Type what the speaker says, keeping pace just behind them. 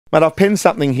Mate, I've penned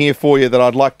something here for you that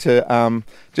I'd like to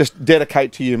just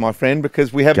dedicate to you, my friend,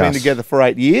 because we have been together for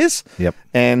 8 years. Yep.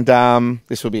 And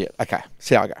this will be it. Okay,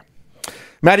 see how I go.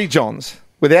 Matty Johns,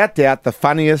 without doubt the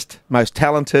funniest, most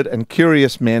talented and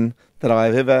curious men that I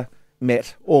have ever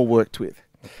met or worked with.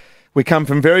 We come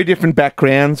from very different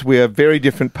backgrounds. We are very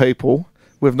different people.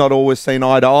 We've not always seen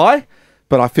eye to eye,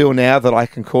 but I feel now that I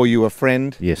can call you a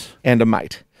friend and a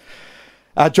mate.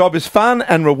 Our job is fun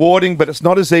and rewarding, but it's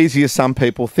not as easy as some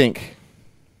people think.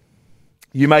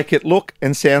 You make it look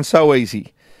and sound so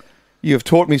easy. You have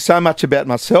taught me so much about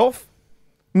myself,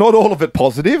 not all of it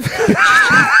positive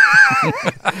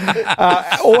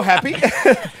or happy,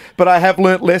 but I have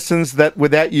learnt lessons that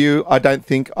without you, I don't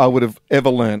think I would have ever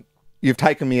learnt. You've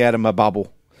taken me out of my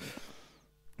bubble.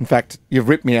 In fact, you've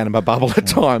ripped me out of my bubble at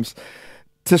times.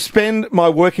 To spend my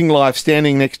working life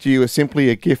standing next to you is simply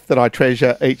a gift that I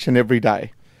treasure each and every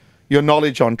day. Your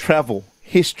knowledge on travel,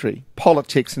 history,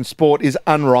 politics and sport is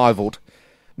unrivaled.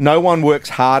 No one works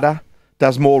harder,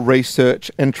 does more research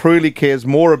and truly cares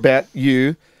more about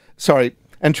you,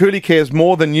 and truly cares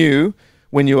more than you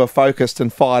when you are focused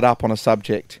and fired up on a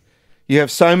subject. You have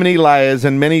so many layers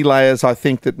and many layers I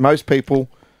think that most people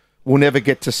will never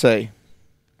get to see.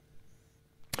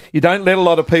 You don't let a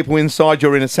lot of people inside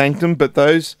your inner sanctum, but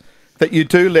those that you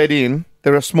do let in,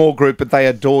 they're a small group, but they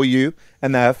adore you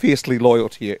and they are fiercely loyal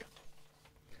to you.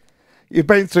 You've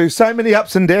been through so many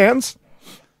ups and downs,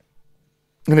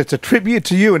 and it's a tribute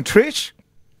to you and Trish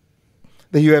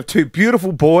that you have two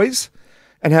beautiful boys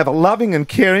and have a loving and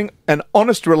caring and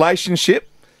honest relationship,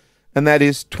 and that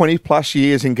is 20 plus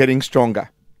years in getting stronger.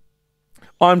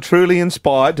 I'm truly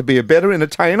inspired to be a better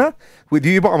entertainer with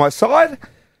you by my side.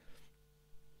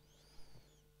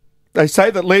 They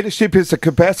say that leadership is the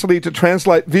capacity to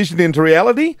translate vision into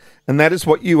reality, and that is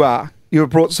what you are. You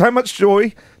have brought so much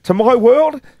joy to my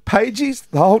world, Pagey's,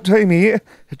 the whole team here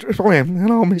at Triple M,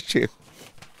 and I'll miss you.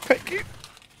 Thank you.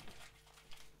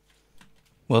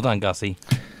 Well done, Gussie.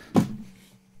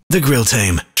 The Grill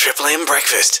Team, Triple M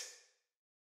Breakfast.